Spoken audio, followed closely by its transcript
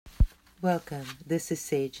Welcome, this is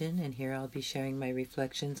Sajin, and here I'll be sharing my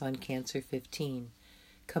reflections on Cancer 15,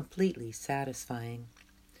 completely satisfying.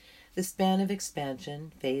 The span of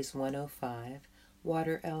expansion, phase 105,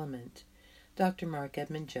 water element. Dr. Mark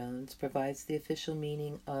Edmund Jones provides the official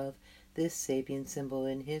meaning of this Sabian symbol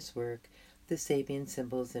in his work, The Sabian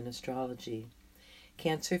Symbols in Astrology.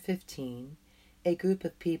 Cancer 15, a group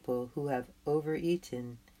of people who have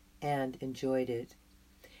overeaten and enjoyed it.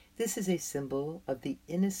 This is a symbol of the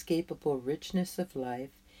inescapable richness of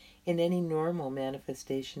life in any normal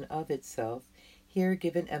manifestation of itself, here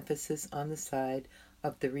given emphasis on the side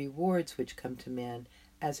of the rewards which come to man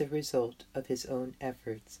as a result of his own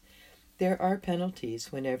efforts. There are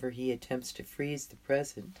penalties whenever he attempts to freeze the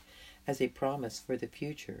present as a promise for the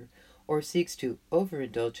future, or seeks to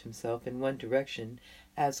overindulge himself in one direction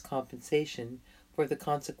as compensation for the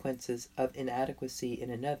consequences of inadequacy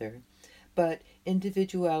in another. But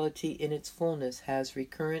individuality in its fullness has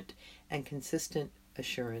recurrent and consistent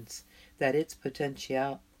assurance that its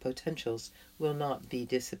potentials will not be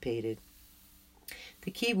dissipated.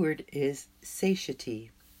 The key word is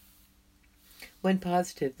satiety. When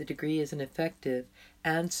positive, the degree is an effective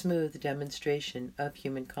and smooth demonstration of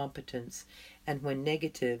human competence, and when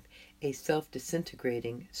negative, a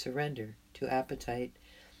self-disintegrating surrender to appetite.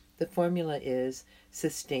 The formula is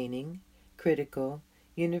sustaining, critical,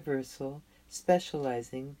 universal,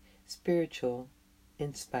 specializing, spiritual,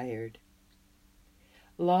 inspired.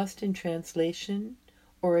 Lost in translation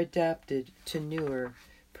or adapted to newer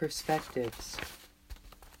perspectives.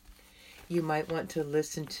 You might want to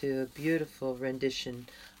listen to a beautiful rendition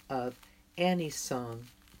of Annie's Song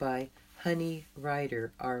by Honey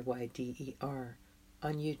Ryder, R-Y-D-E-R,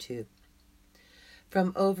 on YouTube.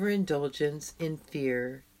 From overindulgence in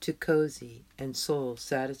fear to cozy and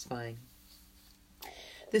soul-satisfying.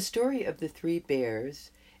 The story of the three bears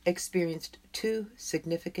experienced two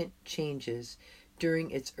significant changes during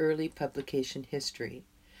its early publication history.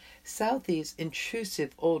 Southey's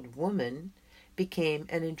intrusive old woman became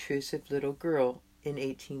an intrusive little girl in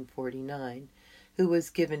 1849, who was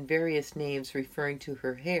given various names referring to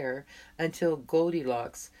her hair until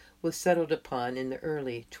Goldilocks was settled upon in the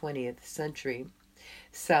early 20th century.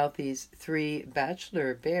 Southey's three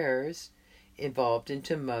bachelor bears evolved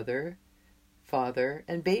into mother, father,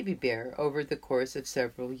 and baby bear over the course of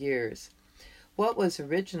several years. What was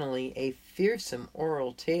originally a fearsome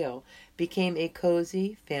oral tale became a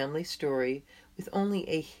cozy family story with only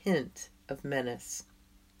a hint of menace.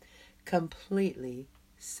 Completely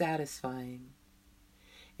satisfying.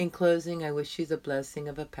 In closing, I wish you the blessing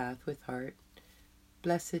of a path with heart.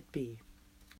 Blessed be.